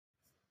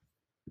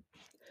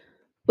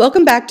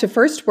Welcome back to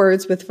First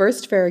Words with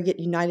First Farragut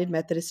United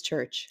Methodist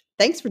Church.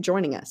 Thanks for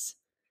joining us.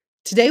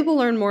 Today we'll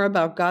learn more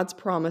about God's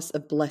promise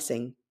of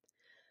blessing.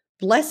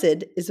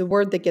 Blessed is a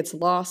word that gets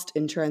lost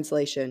in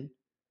translation.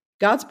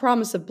 God's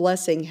promise of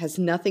blessing has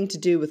nothing to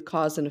do with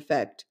cause and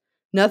effect,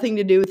 nothing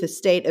to do with a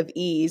state of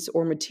ease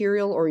or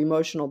material or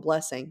emotional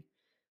blessing,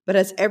 but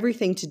has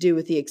everything to do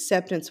with the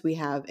acceptance we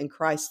have in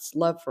Christ's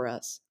love for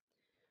us.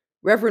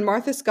 Reverend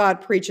Martha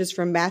Scott preaches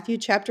from Matthew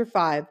chapter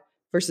 5,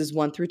 verses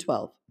 1 through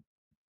 12.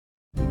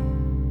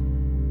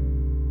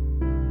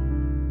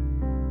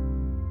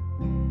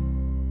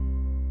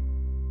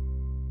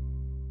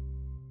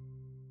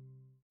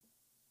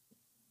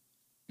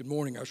 Good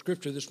morning. Our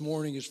scripture this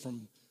morning is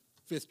from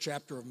 5th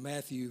chapter of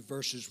Matthew,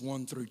 verses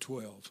 1 through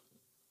 12.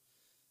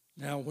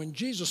 Now, when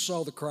Jesus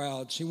saw the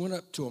crowds, he went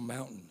up to a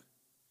mountain.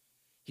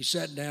 He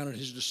sat down and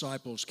his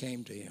disciples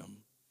came to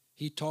him.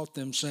 He taught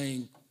them,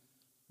 saying,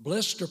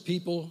 "Blessed are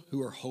people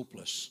who are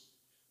hopeless,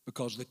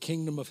 because the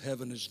kingdom of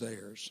heaven is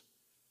theirs.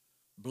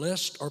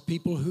 Blessed are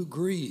people who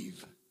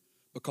grieve,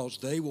 because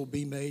they will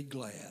be made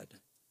glad.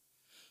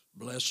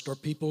 Blessed are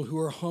people who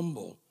are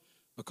humble,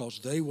 because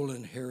they will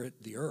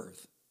inherit the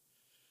earth.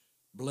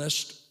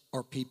 Blessed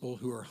are people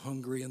who are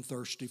hungry and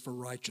thirsty for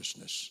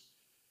righteousness,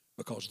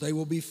 because they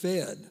will be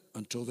fed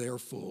until they are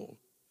full.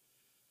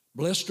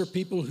 Blessed are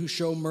people who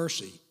show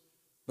mercy,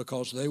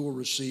 because they will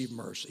receive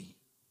mercy.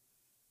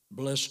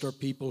 Blessed are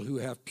people who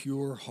have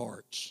pure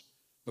hearts,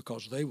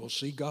 because they will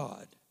see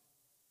God.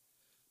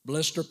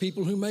 Blessed are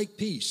people who make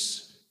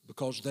peace,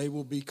 because they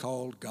will be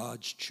called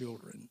God's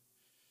children.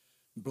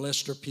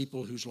 Blessed are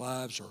people whose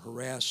lives are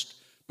harassed,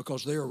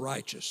 because they are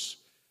righteous,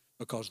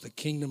 because the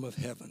kingdom of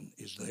heaven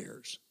is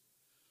theirs.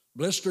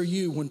 Blessed are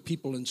you when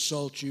people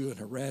insult you and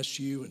harass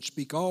you and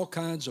speak all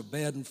kinds of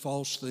bad and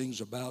false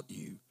things about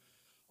you,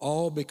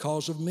 all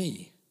because of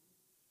me.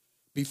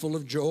 Be full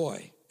of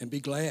joy and be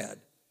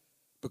glad,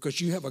 because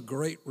you have a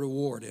great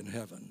reward in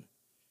heaven.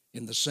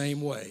 In the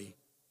same way,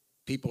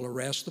 people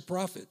harass the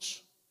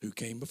prophets who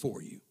came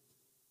before you."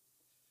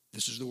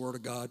 This is the word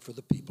of God for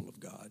the people of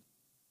God.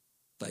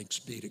 Thanks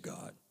be to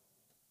God.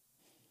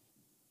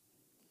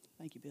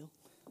 Thank you, Bill.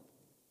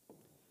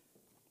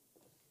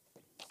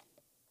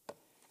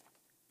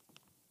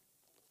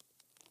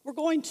 We're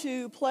going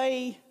to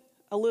play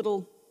a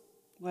little,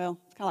 well,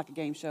 it's kind of like a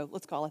game show.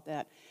 Let's call it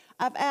that.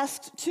 I've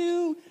asked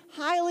two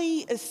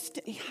highly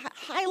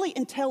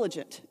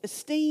intelligent,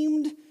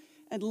 esteemed,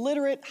 and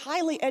literate,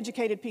 highly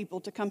educated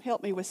people to come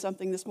help me with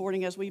something this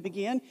morning as we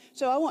begin.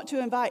 So I want to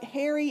invite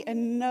Harry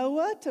and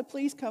Noah to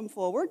please come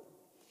forward.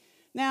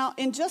 Now,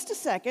 in just a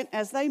second,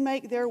 as they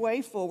make their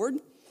way forward,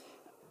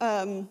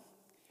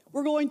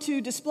 we're going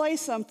to display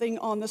something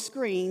on the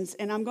screens,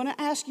 and I'm going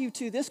to ask you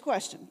this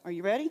question. Are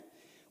you ready?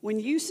 When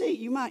you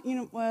see,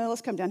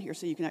 let's come down here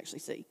so you can actually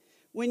see.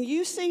 When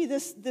you see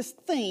this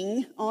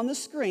thing on the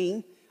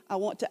screen, I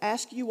want to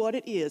ask you what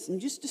it is, and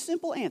just a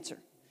simple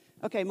answer.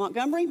 Okay,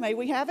 Montgomery, may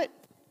we have it?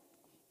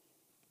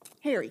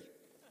 Harry,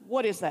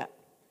 what is that?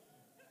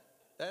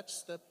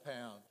 That's the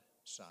pound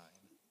sign.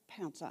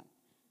 Pound sign.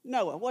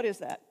 Noah, what is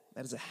that?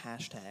 That is a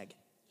hashtag.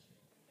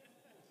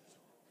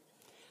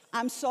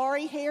 I'm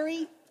sorry,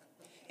 Harry.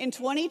 In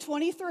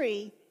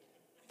 2023,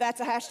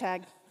 that's a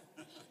hashtag.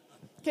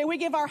 Can we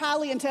give our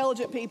highly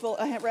intelligent people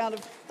a round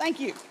of thank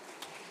you?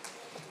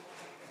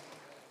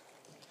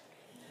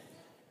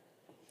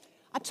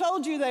 I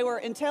told you they were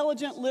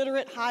intelligent,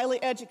 literate, highly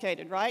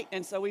educated, right?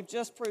 And so we've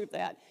just proved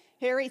that.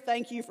 Harry,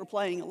 thank you for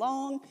playing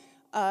along.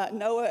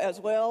 Noah as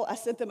well. I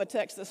sent them a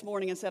text this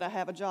morning and said, I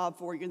have a job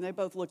for you. And they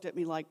both looked at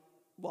me like,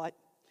 what?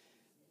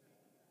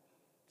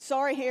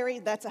 Sorry, Harry,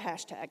 that's a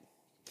hashtag.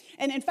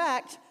 And in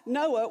fact,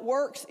 Noah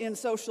works in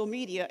social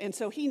media, and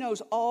so he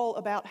knows all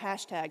about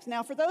hashtags.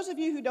 Now, for those of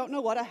you who don't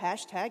know what a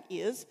hashtag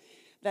is,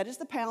 that is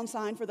the pound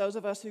sign for those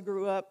of us who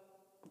grew up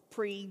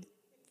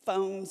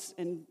pre-phones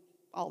and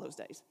all those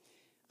days.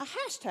 A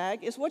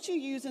hashtag is what you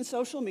use in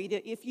social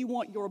media if you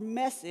want your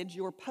message,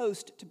 your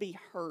post, to be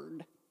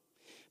heard.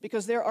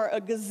 Because there are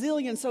a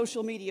gazillion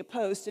social media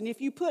posts, and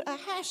if you put a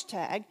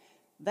hashtag,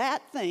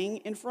 that thing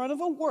in front of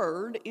a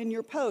word in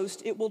your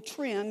post, it will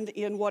trend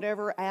in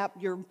whatever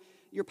app you're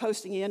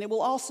posting in. It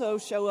will also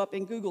show up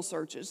in Google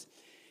searches.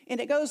 And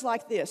it goes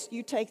like this.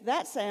 You take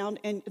that sign,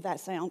 and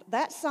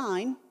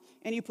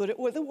you put it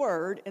with a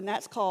word, and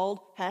that's called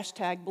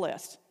hashtag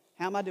blessed.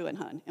 How am I doing,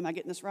 hun? Am I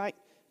getting this right?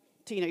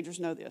 Teenagers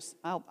know this.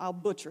 I'll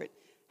butcher it.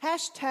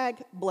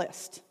 Hashtag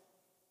blessed.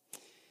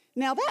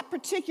 Now, that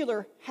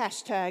particular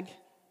hashtag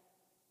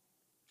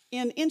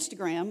in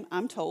Instagram,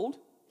 I'm told,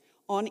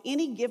 on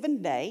any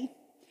given day,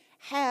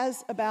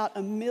 has about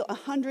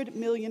 100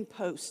 million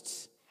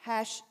posts.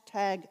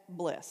 Hashtag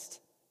blessed.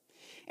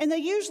 And they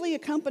usually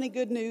accompany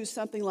good news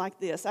something like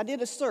this. I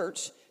did a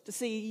search to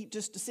see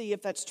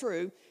if that's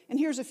true, and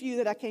here's a few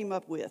that I came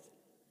up with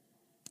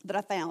that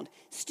I found.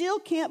 Still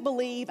can't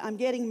believe I'm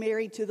getting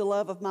married to the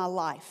love of my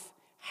life.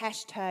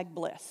 Hashtag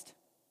blessed.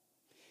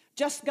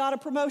 Just got a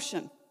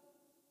promotion.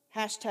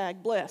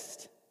 Hashtag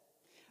blessed.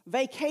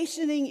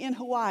 Vacationing in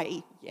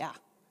Hawaii. Yeah.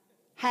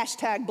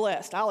 Hashtag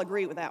blessed. I'll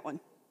agree with that one.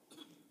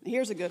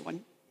 Here's a good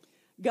one.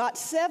 Got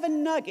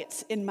 7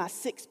 nuggets in my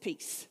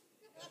 6-piece.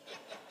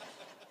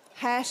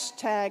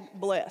 Hashtag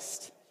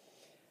blessed.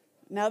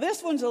 Now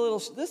this one's a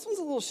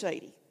little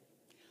shady.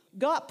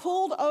 Got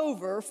pulled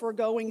over for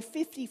going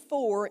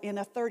 54 in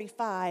a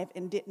 35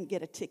 and didn't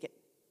get a ticket.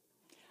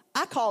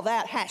 I call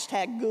that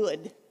hashtag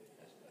good.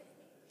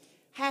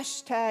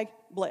 Hashtag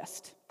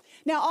blessed.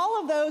 Now, all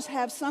of those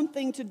have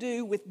something to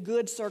do with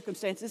good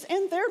circumstances,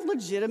 and they're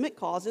legitimate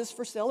causes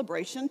for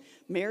celebration.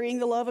 Marrying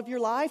the love of your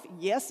life,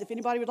 yes, if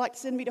anybody would like to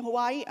send me to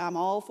Hawaii, I'm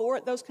all for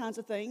it, those kinds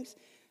of things.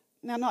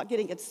 Now, I'm not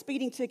getting a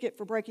speeding ticket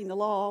for breaking the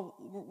law.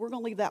 We're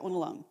going to leave that one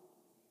alone.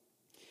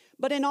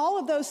 But in all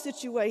of those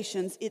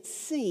situations, it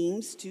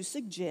seems to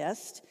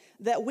suggest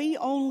that we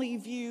only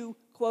view,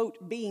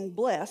 quote, being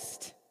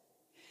blessed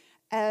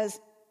as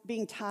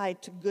being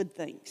tied to good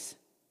things,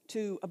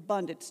 to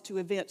abundance, to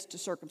events, to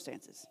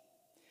circumstances.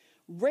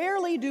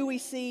 Rarely do we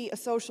see a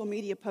social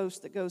media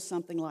post that goes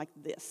something like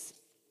this.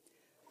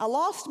 I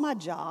lost my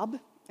job,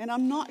 and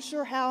I'm not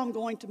sure how I'm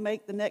going to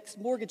make the next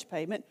mortgage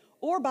payment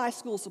or buy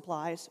school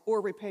supplies or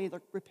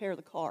repair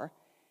the car.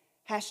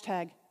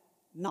 Hashtag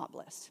not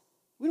blessed.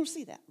 We don't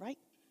see that, right?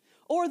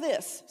 Or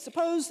this,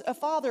 suppose a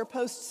father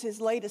posts his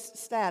latest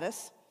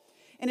status,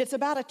 and it's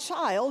about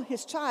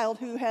his child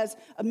who has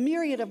a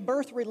myriad of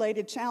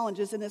birth-related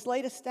challenges, and his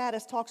latest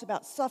status talks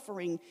about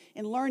suffering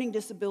and learning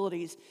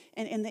disabilities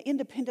and the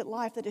independent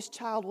life that his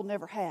child will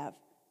never have.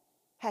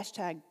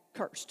 Hashtag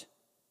cursed.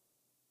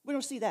 We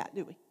don't see that,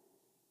 do we?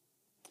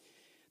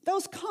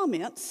 Those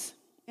comments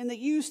and the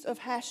use of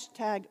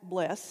hashtag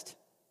blessed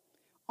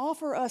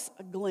offer us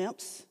a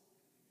glimpse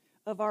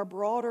of our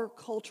broader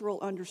cultural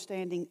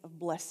understanding of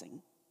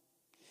blessing.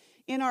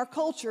 In our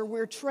culture,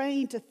 we're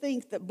trained to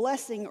think that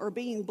blessing or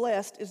being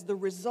blessed is the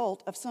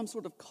result of some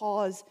sort of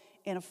cause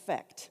and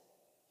effect.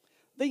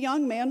 The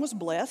young man was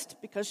blessed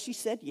because she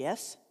said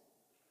yes.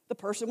 The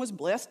person was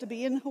blessed to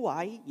be in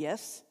Hawaii,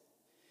 yes.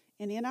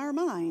 And in our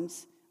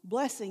minds,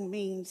 blessing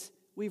means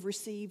we've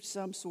received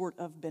some sort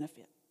of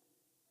benefit.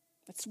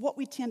 That's what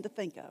we tend to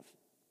think of.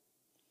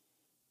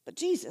 But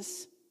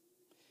Jesus,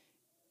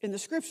 in the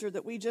scripture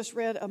that we just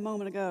read a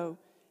moment ago,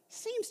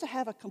 seems to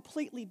have a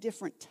completely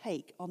different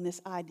take on this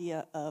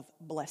idea of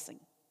blessing.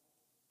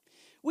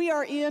 We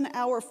are in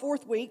our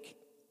 4th week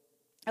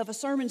of a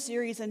sermon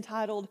series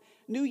entitled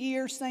New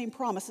Year, Same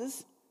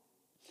Promises.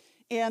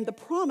 And the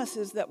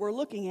promises that we're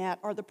looking at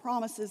are the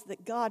promises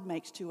that God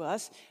makes to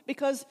us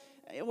because,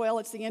 well,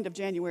 it's the end of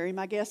January.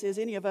 My guess is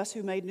any of us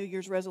who made New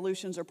Year's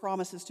resolutions or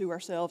promises to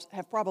ourselves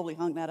have probably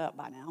hung that up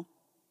by now.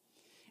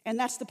 And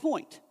that's the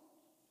point.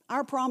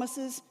 Our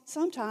promises,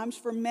 sometimes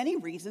for many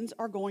reasons,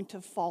 are going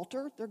to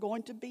falter. They're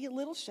going to be a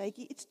little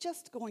shaky. It's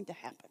just going to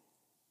happen.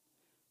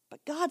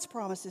 But God's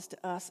promises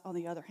to us, on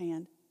the other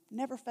hand,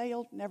 never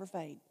fail, never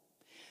fade.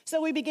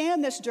 So we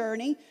began this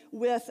journey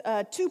with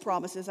 2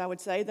 promises, I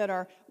would say, that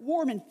are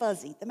warm and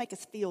fuzzy, that make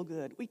us feel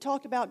good. We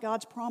talked about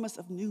God's promise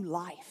of new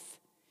life,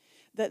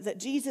 that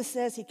Jesus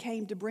says he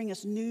came to bring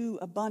us new,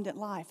 abundant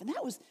life. And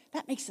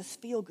that makes us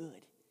feel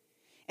good.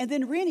 And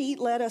then Rennie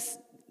led us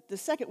the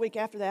 2nd week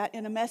after that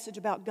in a message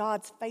about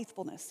God's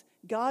faithfulness,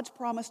 God's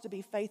promise to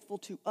be faithful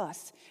to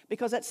us,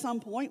 because at some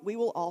point we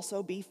will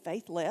also be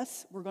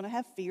faithless. We're going to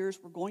have fears.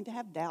 We're going to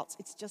have doubts.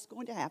 It's just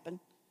going to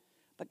happen.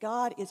 But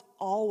God is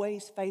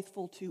always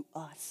faithful to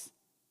us.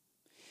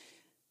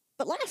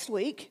 But last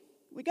week,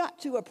 we got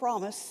to a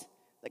promise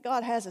that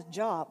God has a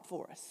job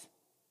for us,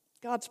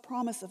 God's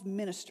promise of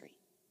ministry,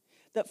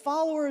 that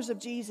followers of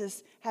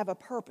Jesus have a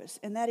purpose,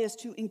 and that is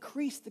to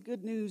increase the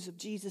good news of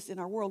Jesus in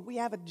our world. We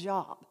have a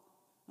job.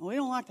 We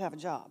don't like to have a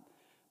job,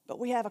 but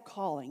we have a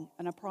calling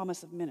and a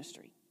promise of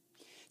ministry.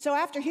 So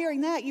after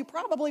hearing that, you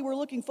probably were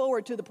looking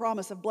forward to the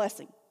promise of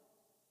blessing.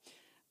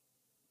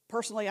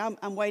 Personally,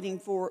 I'm waiting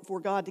for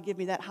God to give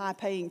me that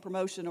high-paying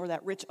promotion or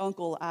that rich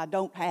uncle I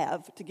don't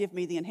have to give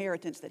me the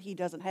inheritance that he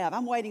doesn't have.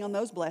 I'm waiting on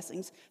those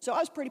blessings. So I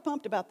was pretty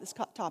pumped about this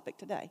topic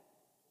today.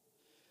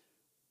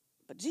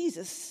 But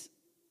Jesus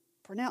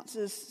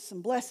pronounces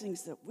some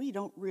blessings that we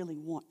don't really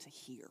want to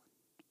hear.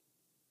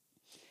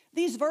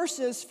 These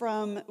verses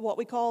from what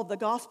we call the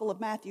Gospel of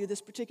Matthew,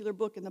 this particular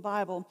book in the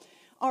Bible,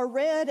 are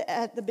read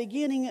at the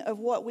beginning of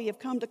what we have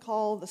come to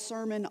call the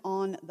Sermon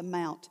on the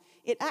Mount.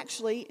 It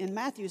actually, in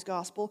Matthew's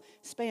Gospel,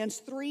 spans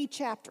 3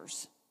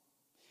 chapters.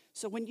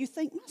 So when you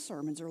think my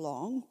sermons are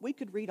long, we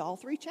could read all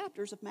 3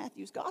 chapters of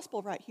Matthew's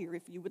Gospel right here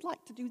if you would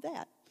like to do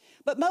that.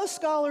 But most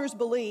scholars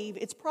believe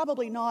it's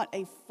probably not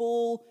a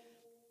full,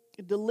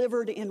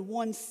 delivered in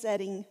one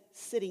sitting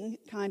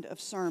kind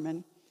of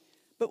sermon,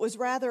 but was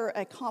rather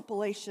a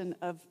compilation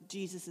of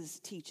Jesus'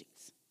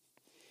 teachings.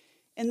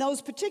 And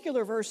those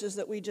particular verses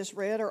that we just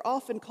read are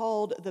often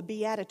called the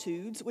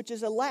Beatitudes, which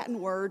is a Latin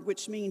word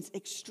which means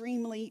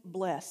extremely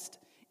blessed.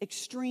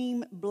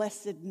 Extreme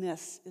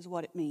blessedness is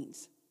what it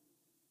means.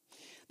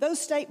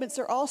 Those statements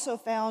are also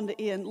found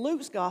in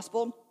Luke's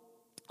gospel,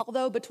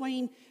 although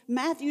between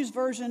Matthew's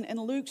version and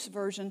Luke's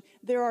version,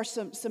 there are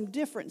some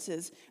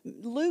differences.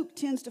 Luke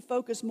tends to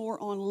focus more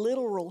on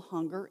literal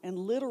hunger and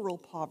literal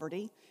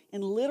poverty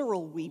and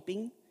literal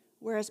weeping,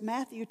 whereas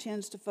Matthew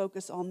tends to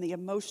focus on the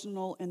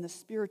emotional and the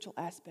spiritual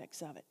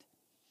aspects of it,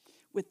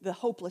 with the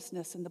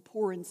hopelessness and the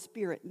poor in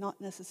spirit, not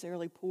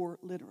necessarily poor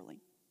literally.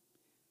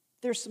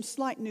 There's some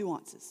slight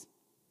nuances.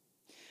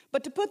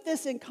 But to put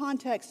this in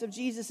context of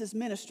Jesus'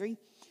 ministry,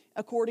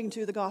 according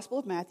to the Gospel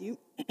of Matthew,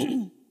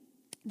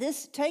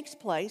 this takes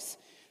place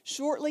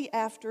shortly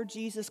after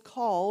Jesus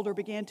called or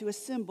began to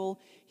assemble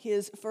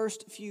his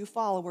first few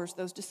followers,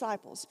 those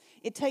disciples.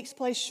 It takes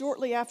place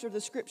shortly after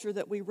the scripture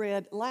that we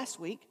read last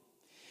week,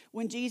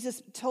 when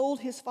Jesus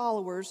told his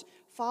followers,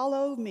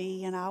 "Follow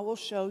me and I will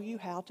show you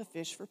how to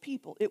fish for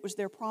people." It was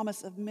their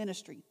promise of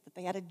ministry, that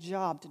they had a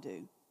job to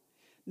do.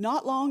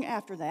 Not long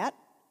after that,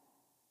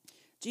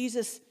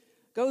 Jesus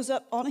goes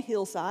up on a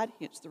hillside,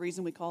 hence the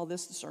reason we call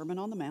this the Sermon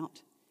on the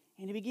Mount,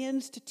 and he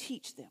begins to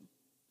teach them.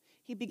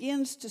 He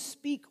begins to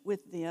speak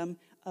with them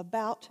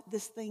about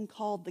this thing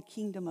called the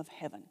kingdom of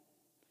heaven.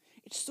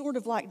 It's sort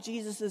of like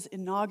Jesus'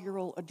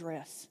 inaugural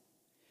address.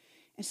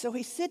 And so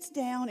he sits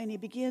down and he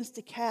begins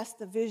to cast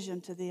the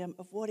vision to them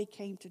of what he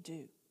came to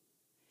do.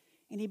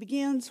 And he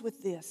begins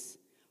with this: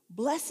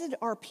 "Blessed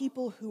are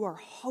people who are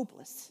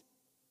hopeless,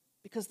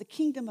 because the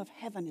kingdom of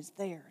heaven is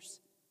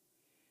theirs."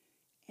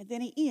 And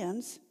then he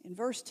ends in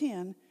verse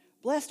 10,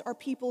 "Blessed are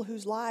people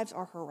whose lives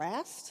are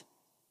harassed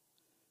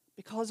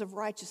because of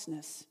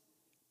righteousness,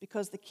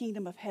 because the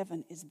kingdom of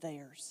heaven is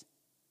theirs."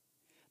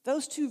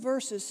 Those two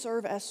verses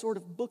serve as sort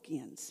of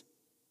bookends.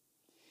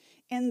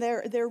 And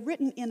they're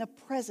written in a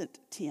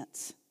present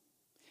tense,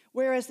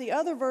 whereas the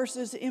other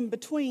verses in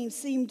between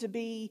seem to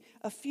be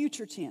a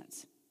future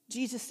tense.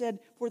 Jesus said,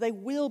 "For they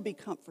will be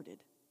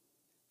comforted.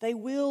 They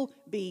will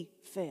be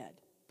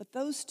fed." But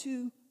those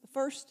two, the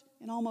first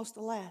and almost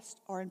the last,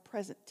 are in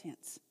present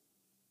tense.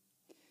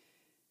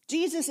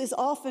 Jesus is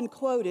often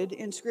quoted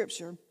in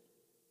Scripture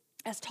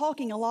as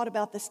talking a lot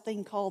about this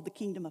thing called the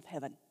kingdom of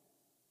heaven.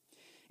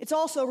 It's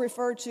also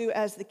referred to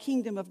as the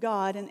kingdom of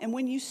God, and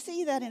when you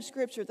see that in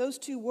Scripture, those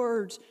two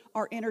words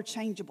are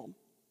interchangeable.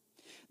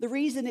 The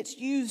reason it's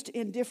used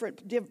in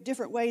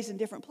different ways in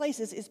different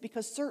places is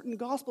because certain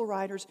gospel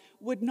writers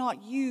would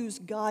not use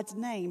God's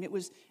name. It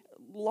was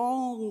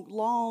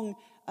long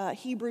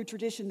Hebrew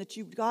tradition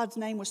that God's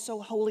name was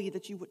so holy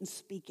that you wouldn't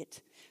speak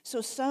it.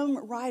 So some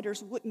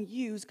writers wouldn't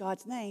use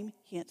God's name,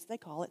 hence they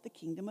call it the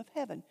kingdom of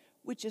heaven,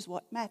 which is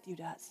what Matthew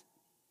does.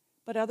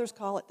 But others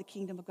call it the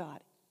kingdom of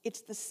God.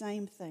 It's the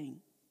same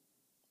thing.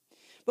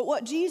 But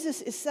what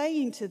Jesus is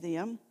saying to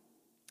them,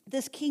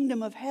 this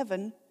kingdom of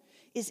heaven,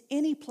 is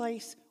any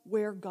place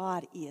where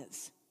God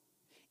is,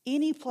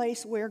 any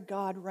place where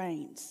God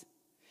reigns.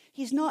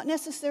 He's not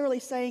necessarily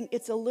saying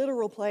it's a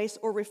literal place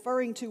or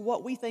referring to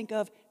what we think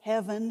of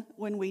heaven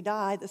when we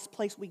die, this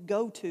place we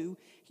go to.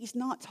 He's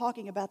not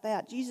talking about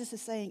that. Jesus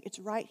is saying it's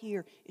right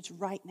here, it's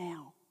right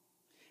now.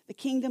 The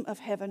kingdom of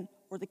heaven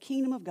or the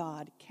kingdom of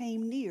God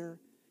came near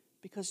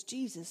because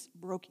Jesus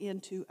broke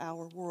into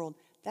our world.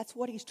 That's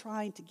what he's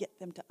trying to get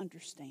them to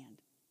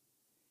understand.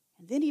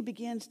 And then he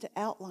begins to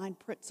outline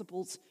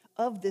principles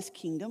of this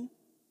kingdom,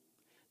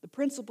 the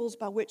principles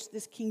by which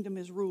this kingdom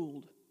is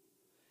ruled.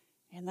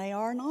 And they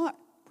are not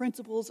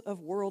principles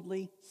of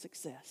worldly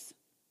success.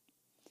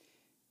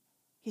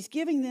 He's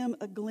giving them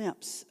a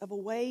glimpse of a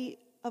way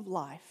of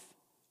life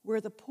where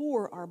the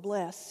poor are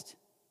blessed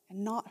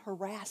and not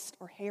harassed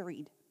or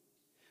harried,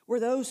 where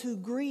those who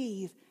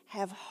grieve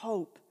have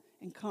hope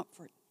and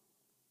comfort.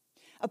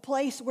 A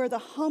place where the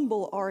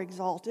humble are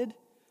exalted,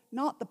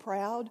 not the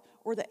proud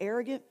or the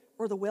arrogant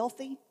or the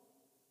wealthy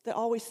that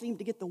always seem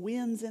to get the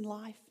wins in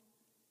life.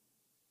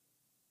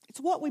 It's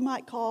what we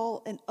might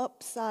call an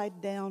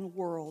upside-down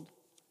world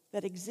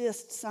that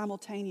exists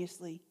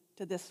simultaneously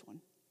to this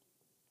one.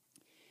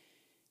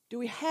 Do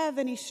we have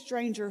any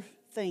Stranger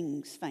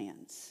Things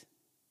fans?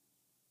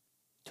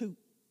 2,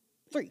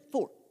 3,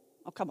 4.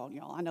 Oh, come on,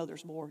 y'all. I know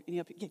there's more.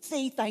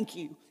 See, thank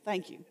you.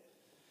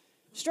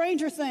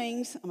 Stranger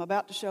Things, I'm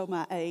about to show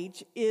my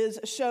age, is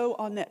a show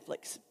on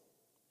Netflix.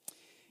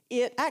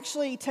 It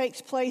actually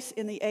takes place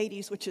in the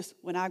 80s, which is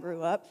when I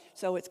grew up,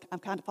 so I'm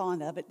kind of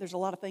fond of it. There's a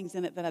lot of things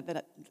in it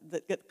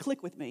that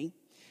click with me.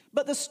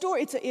 But the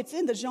story, it's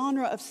in the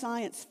genre of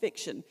science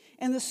fiction,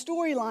 and the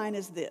storyline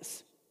is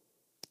this.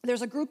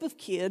 There's a group of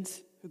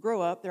kids who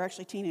grow up, they're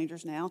actually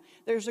teenagers now.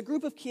 There's a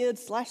group of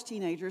kids /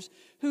 teenagers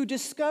who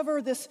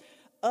discover this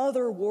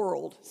other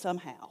world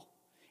somehow.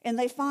 And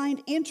they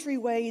find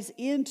entryways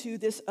into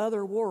this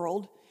other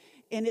world,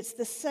 and it's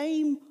the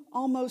same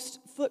almost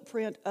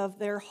footprint of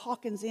their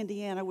Hawkins,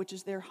 Indiana, which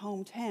is their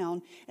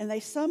hometown, and they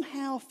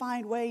somehow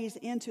find ways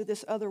into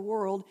this other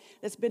world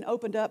that's been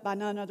opened up by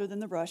none other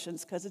than the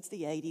Russians, because it's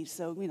the 80s,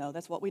 so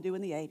that's what we do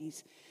in the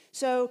 80s.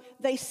 So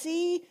they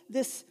see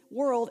this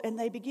world and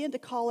they begin to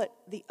call it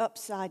the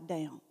upside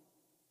down.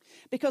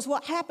 Because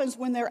what happens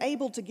when they're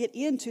able to get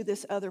into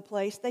this other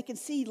place, they can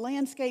see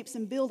landscapes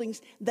and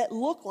buildings that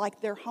look like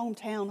their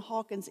hometown,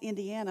 Hawkins,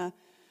 Indiana,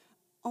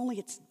 only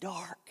it's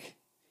dark.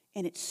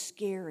 And it's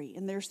scary,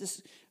 and there's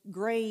this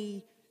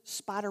gray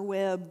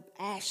spiderweb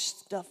ash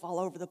stuff all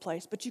over the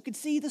place. But you could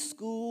see the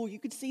school, you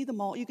could see the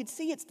mall, you could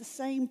see it's the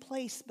same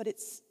place, but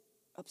it's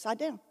upside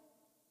down.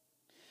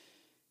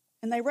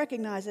 and they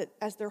recognize it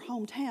as their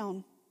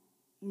hometown,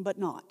 but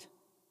not.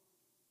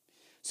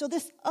 So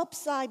this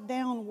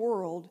upside-down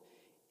world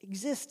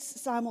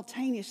exists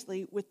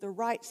simultaneously with the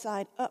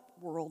right-side-up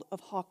world of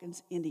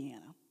Hawkins,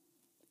 Indiana.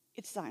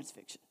 It's science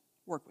fiction.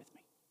 Work with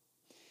me.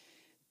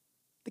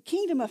 The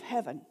kingdom of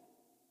heaven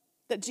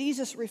that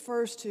Jesus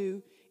refers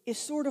to is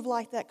sort of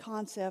like that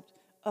concept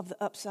of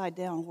the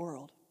upside-down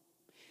world.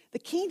 The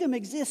kingdom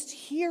exists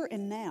here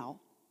and now,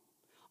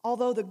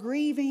 although the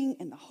grieving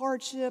and the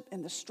hardship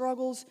and the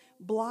struggles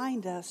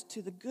blind us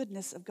to the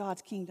goodness of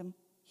God's kingdom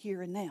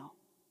here and now.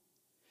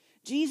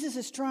 Jesus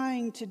is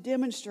trying to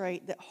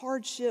demonstrate that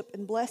hardship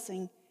and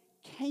blessing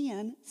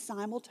can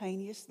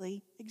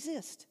simultaneously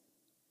exist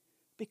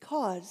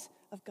because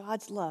of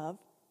God's love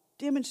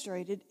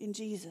demonstrated in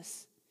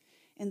Jesus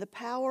and the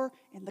power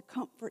and the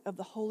comfort of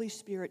the Holy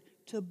Spirit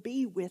to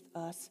be with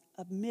us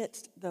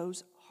amidst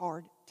those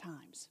hard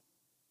times.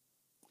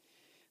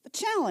 The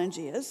challenge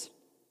is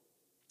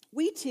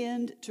we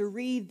tend to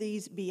read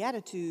these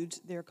Beatitudes,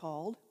 they're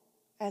called,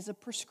 as a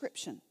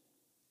prescription.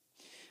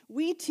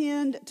 We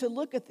tend to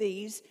look at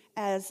these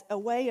as a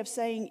way of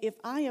saying, if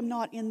I am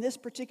not in this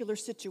particular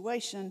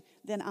situation,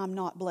 then I'm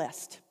not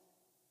blessed.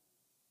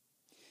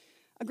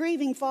 A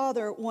grieving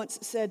father once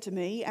said to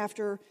me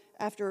after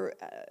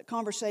a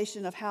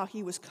conversation of how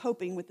he was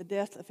coping with the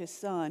death of his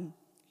son,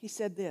 he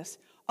said this,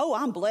 "Oh,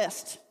 I'm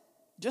blessed,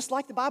 just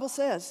like the Bible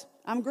says.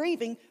 I'm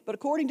grieving, but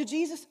according to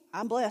Jesus,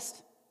 I'm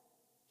blessed."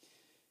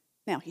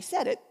 Now, he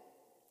said it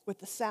with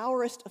the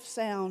sourest of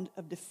sound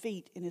of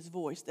defeat in his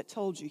voice that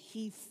told you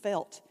he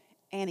felt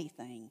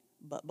anything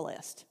but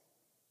blessed.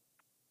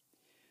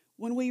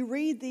 When we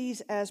read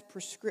these as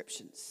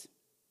prescriptions,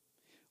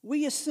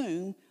 we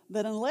assume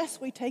that unless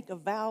we take a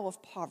vow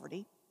of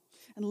poverty,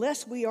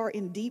 unless we are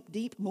in deep,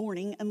 deep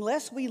mourning,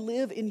 unless we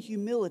live in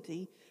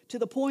humility to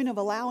the point of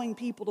allowing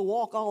people to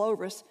walk all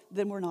over us,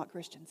 then we're not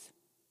Christians.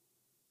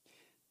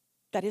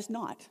 That is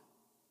not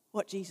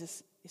what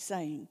Jesus is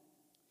saying.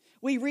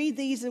 We read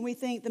these and we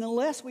think that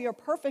unless we are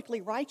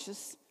perfectly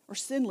righteous or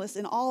sinless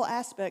in all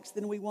aspects,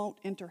 then we won't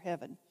enter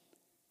heaven.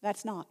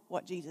 That's not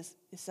what Jesus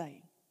is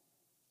saying.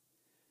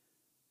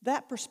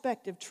 That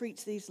perspective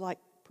treats these like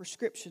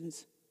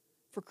prescriptions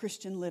for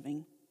Christian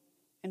living.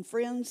 And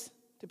friends,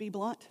 to be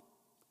blunt,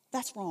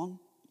 that's wrong.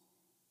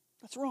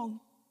 That's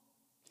wrong.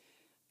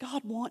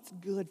 God wants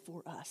good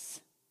for us.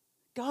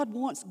 God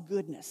wants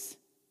goodness.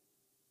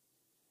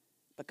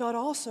 But God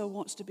also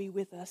wants to be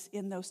with us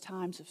in those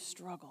times of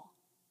struggle,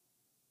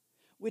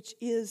 which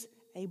is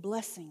a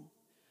blessing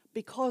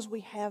because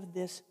we have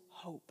this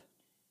hope.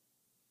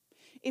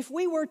 If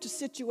we were to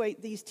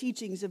situate these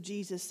teachings of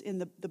Jesus in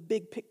the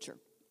big picture,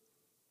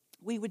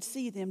 we would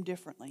see them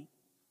differently.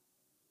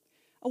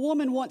 A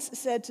woman once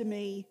said to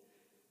me,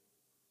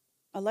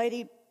 a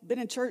lady, been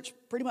in church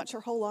pretty much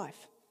her whole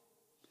life.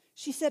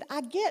 She said,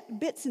 I get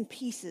bits and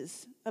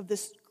pieces of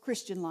this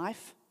Christian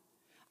life.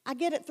 I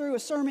get it through a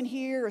sermon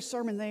here, a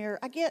sermon there.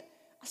 I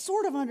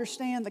sort of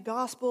understand the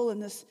gospel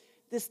and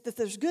that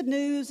there's good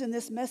news in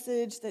this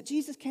message that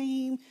Jesus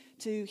came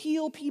to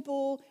heal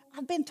people.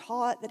 I've been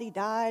taught that he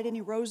died and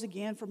he rose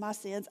again for my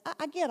sins.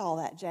 I get all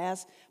that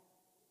jazz,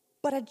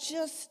 but I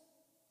just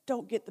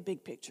don't get the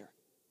big picture.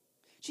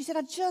 She said,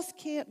 I just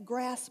can't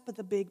grasp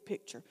the big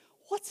picture.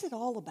 What's it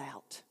all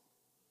about?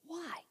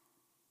 Why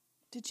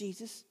did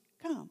Jesus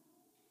come?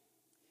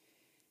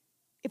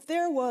 If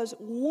there was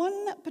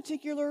one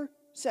particular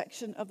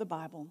section of the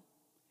Bible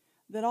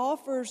that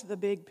offers the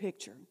big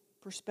picture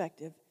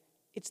perspective,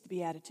 it's the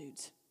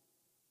Beatitudes.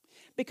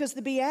 Because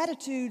the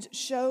Beatitudes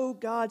show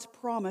God's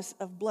promise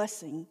of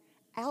blessing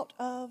out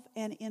of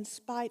and in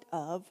spite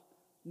of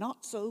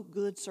not so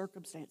good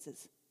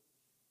circumstances.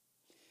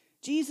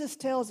 Jesus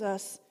tells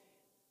us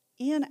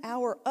in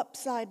our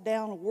upside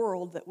down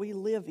world that we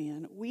live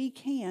in, we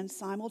can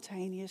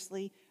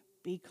simultaneously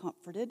be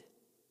comforted.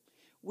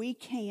 We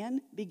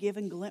can be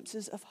given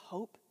glimpses of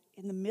hope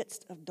in the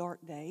midst of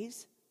dark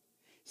days.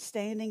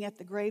 Standing at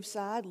the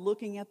graveside,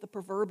 looking at the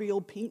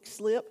proverbial pink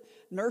slip,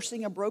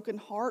 nursing a broken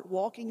heart,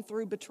 walking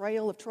through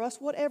betrayal of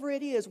trust, whatever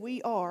it is,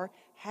 we are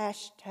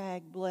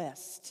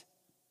 #blessed.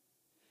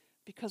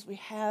 Because we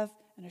have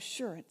an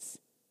assurance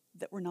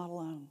that we're not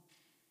alone.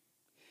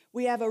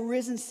 We have a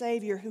risen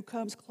Savior who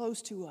comes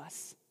close to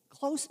us,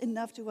 close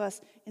enough to us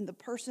in the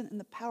person and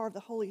the power of the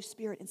Holy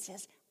Spirit and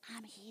says,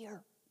 I'm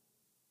here.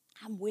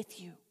 I'm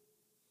with you.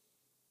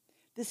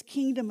 This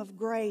kingdom of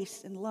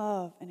grace and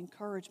love and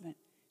encouragement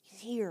is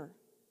here.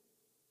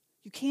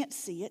 You can't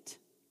see it.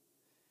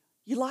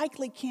 You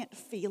likely can't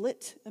feel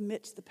it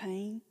amidst the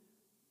pain,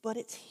 but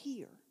it's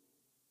here.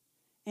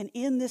 And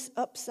in this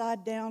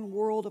upside down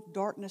world of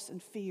darkness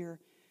and fear,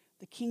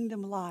 the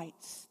kingdom light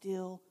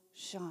still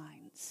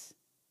shines.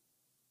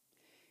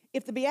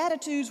 If the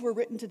Beatitudes were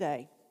written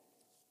today,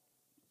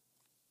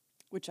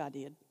 which I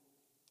did,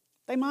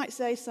 they might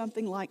say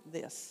something like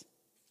this.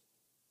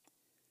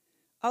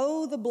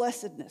 Oh, the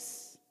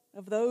blessedness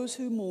of those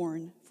who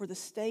mourn for the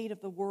state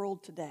of the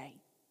world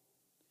today,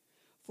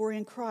 for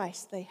in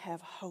Christ they have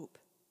hope.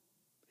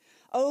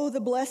 Oh, the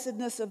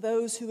blessedness of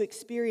those who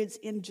experience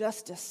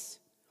injustice,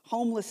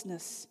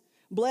 homelessness.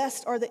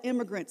 Blessed are the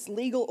immigrants,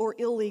 legal or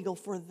illegal,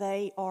 for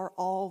they are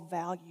all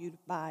valued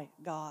by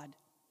God.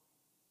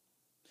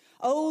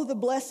 Oh, the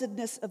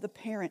blessedness of the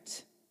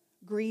parent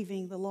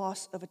grieving the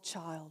loss of a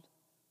child,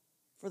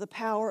 for the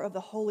power of the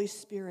Holy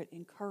Spirit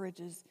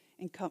encourages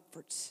and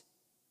comforts.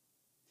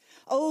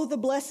 Oh, the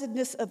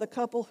blessedness of the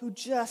couple who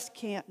just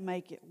can't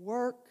make it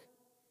work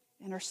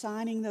and are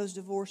signing those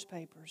divorce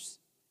papers,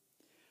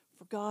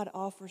 for God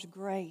offers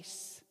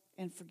grace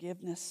and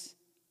forgiveness.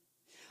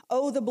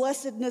 Oh, the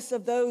blessedness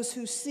of those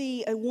who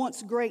see a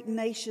once great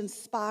nation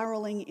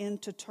spiraling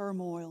into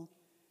turmoil,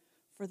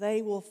 for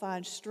they will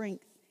find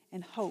strength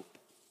and hope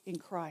in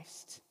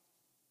Christ.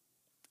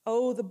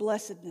 Oh, the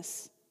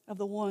blessedness of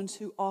the ones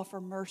who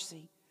offer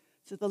mercy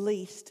to the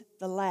least,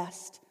 the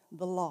last,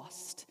 the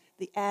lost,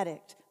 the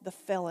addict, the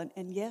felon,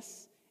 and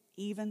yes,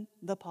 even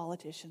the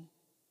politician,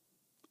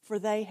 for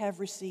they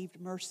have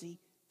received mercy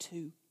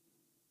too.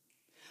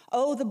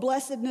 Oh, the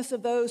blessedness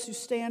of those who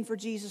stand for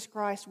Jesus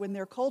Christ when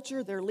their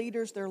culture, their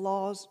leaders, their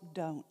laws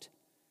don't,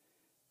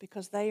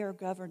 because they are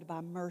governed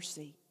by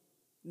mercy,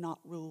 not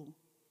rule.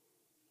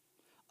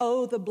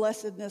 Oh, the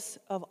blessedness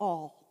of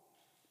all,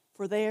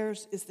 for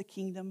theirs is the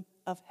kingdom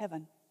of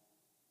heaven.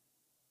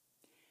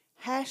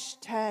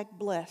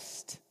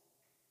 #blessed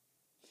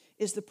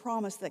is the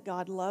promise that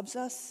God loves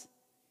us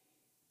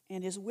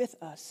and is with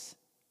us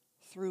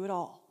through it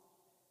all.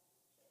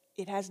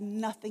 It has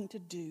nothing to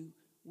do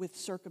with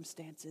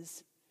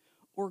circumstances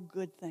or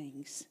good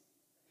things,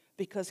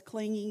 because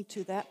clinging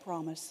to that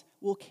promise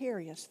will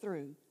carry us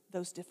through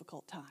those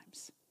difficult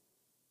times.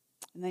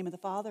 In the name of the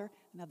Father,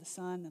 and of the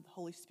Son, and of the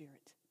Holy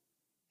Spirit.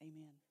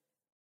 Amen.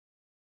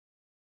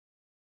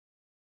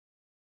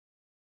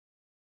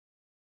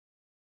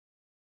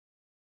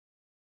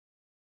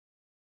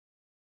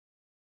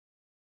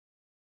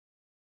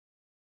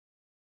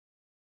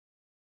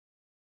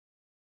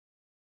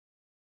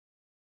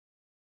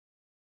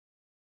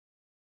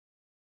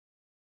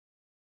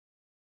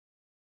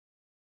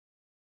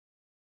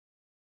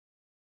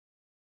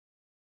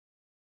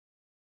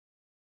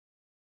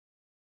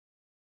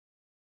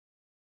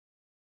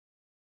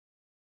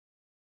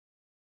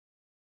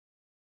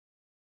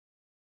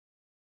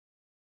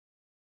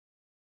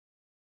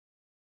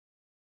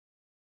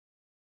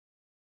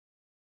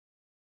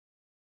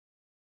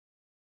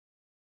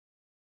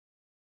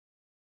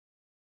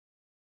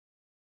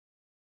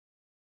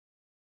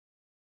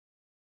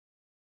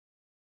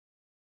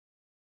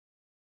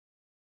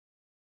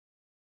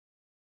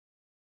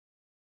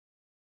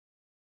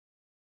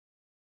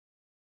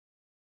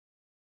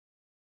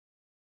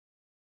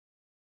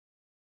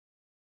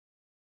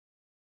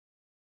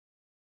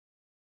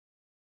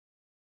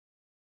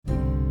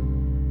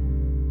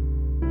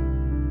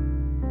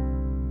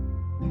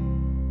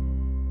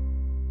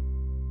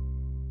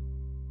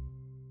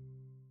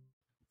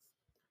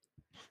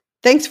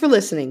 Thanks for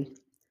listening.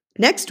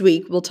 Next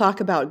week, we'll talk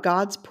about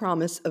God's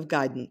promise of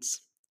guidance.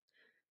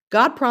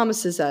 God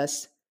promises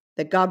us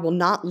that God will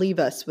not leave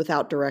us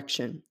without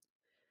direction.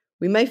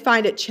 We may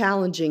find it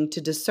challenging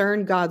to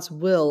discern God's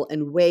will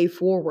and way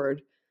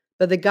forward,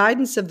 but the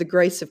guidance of the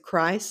grace of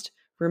Christ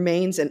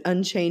remains an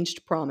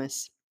unchanged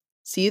promise.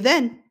 See you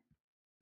then.